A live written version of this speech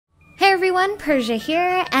everyone, Persia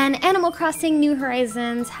here, and Animal Crossing New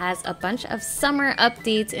Horizons has a bunch of summer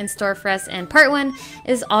updates in store for us, and part 1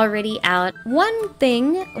 is already out. One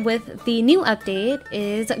thing with the new update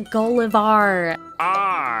is Gullivarrr.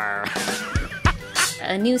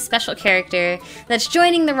 A new special character that's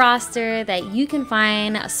joining the roster that you can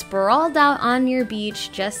find sprawled out on your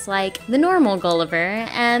beach just like the normal Gulliver.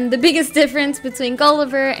 And the biggest difference between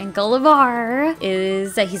Gulliver and Gullivarrr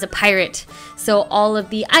is that he's a pirate. So all of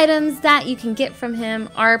the items that you can get from him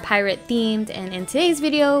are pirate themed, and in today's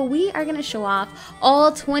video we are going to show off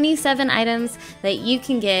all 27 items that you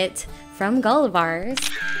can get from Gullivarrr.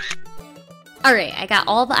 Alright, I got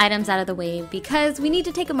all the items out of the way because we need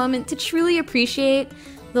to take a moment to truly appreciate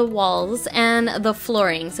the walls and the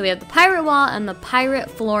flooring. So we have the pirate wall and the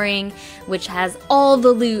pirate flooring, which has all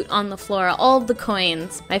the loot on the floor, all the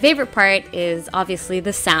coins. My favorite part is obviously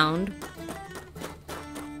the sound.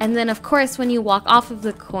 And then of course when you walk off of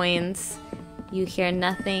the coins, you hear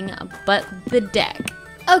nothing but the deck.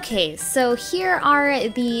 Okay, so here are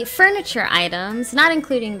the furniture items, not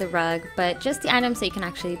including the rug, but just the items that you can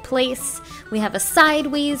actually place. We have a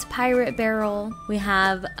sideways pirate barrel, we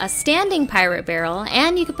have a standing pirate barrel,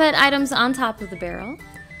 and you can put items on top of the barrel.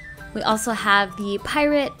 We also have the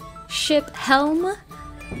pirate ship helm,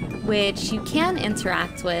 which you can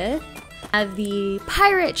interact with. We have the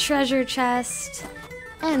pirate treasure chest,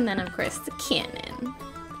 and then of course the cannon.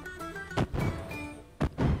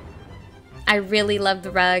 I really love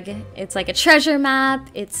the rug. It's like a treasure map.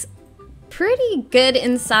 It's pretty good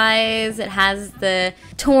in size. It has the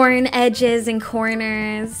torn edges and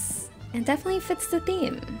corners. It definitely fits the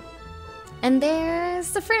theme. And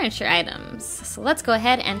there's the furniture items. So let's go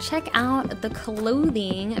ahead and check out the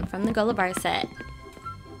clothing from the Gullivarrr set.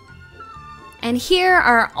 And here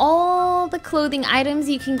are all the clothing items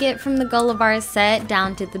you can get from the Gullivarrr set,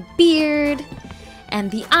 down to the beard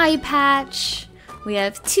and the eye patch. We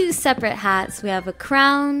have 2 separate hats. We have a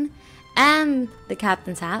crown and the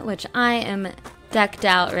captain's hat, which I am decked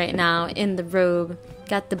out right now in the robe.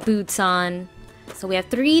 Got the boots on. So we have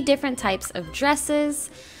 3 different types of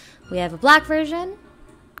dresses. We have a black version,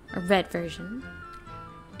 a red version,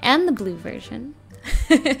 and the blue version.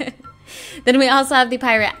 Then we also have the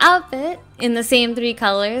pirate outfit in the same 3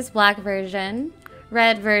 colors, black version,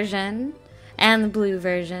 red version, and the blue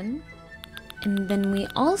version. And then we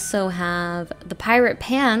also have the pirate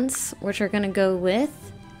pants, which are going to go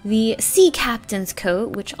with the sea captain's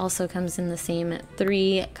coat, which also comes in the same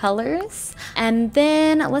 3 colors. And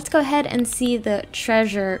then let's go ahead and see the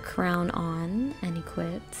treasure crown on and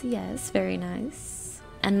equipped. Yes, very nice.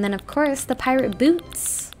 And then of course the pirate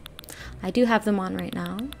boots. I do have them on right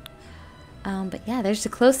now. But yeah, there's the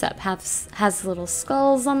close-up. Has little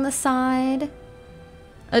skulls on the side.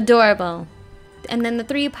 Adorable. And then the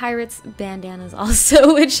 3 pirates bandanas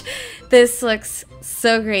also, which this looks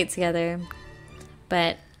so great together.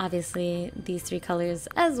 But obviously these 3 colors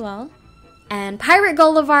as well. And Pirate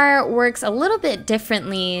Gullivarrr works a little bit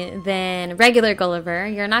differently than regular Gulliver.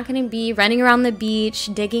 You're not going to be running around the beach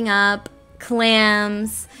digging up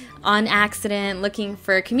clams on accident looking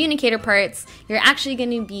for communicator parts. You're actually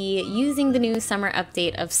going to be using the new summer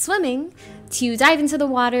update of swimming to dive into the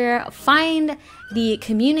water, find the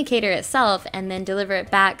communicator itself, and then deliver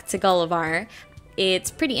it back to Gullivarrr.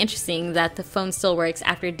 It's pretty interesting that the phone still works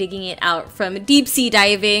after digging it out from deep sea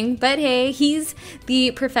diving, but hey, he's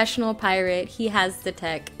the professional pirate. He has the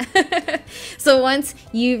tech. So once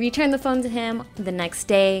you return the phone to him the next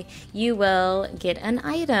day, you will get an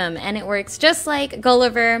item, and it works just like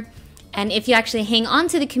Gulliver. And if you actually hang on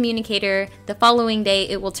to the communicator, the following day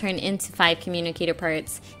it will turn into 5 communicator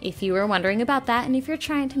parts, if you were wondering about that and if you're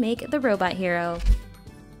trying to make the robot hero.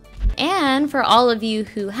 And for all of you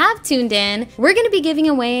who have tuned in, we're going to be giving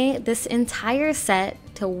away this entire set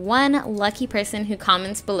to 1 lucky person who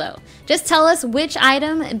comments below. Just tell us which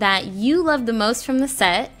item that you love the most from the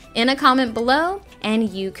set in a comment below, and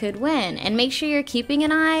you could win. And make sure you're keeping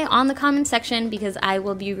an eye on the comment section because I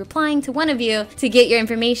will be replying to one of you to get your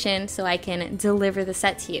information so I can deliver the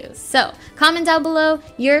set to you. So comment down below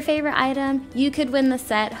your favorite item. You could win the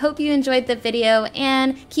set. Hope you enjoyed the video,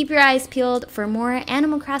 and keep your eyes peeled for more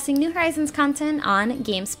Animal Crossing New Horizons content on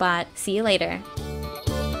GameSpot. See you later.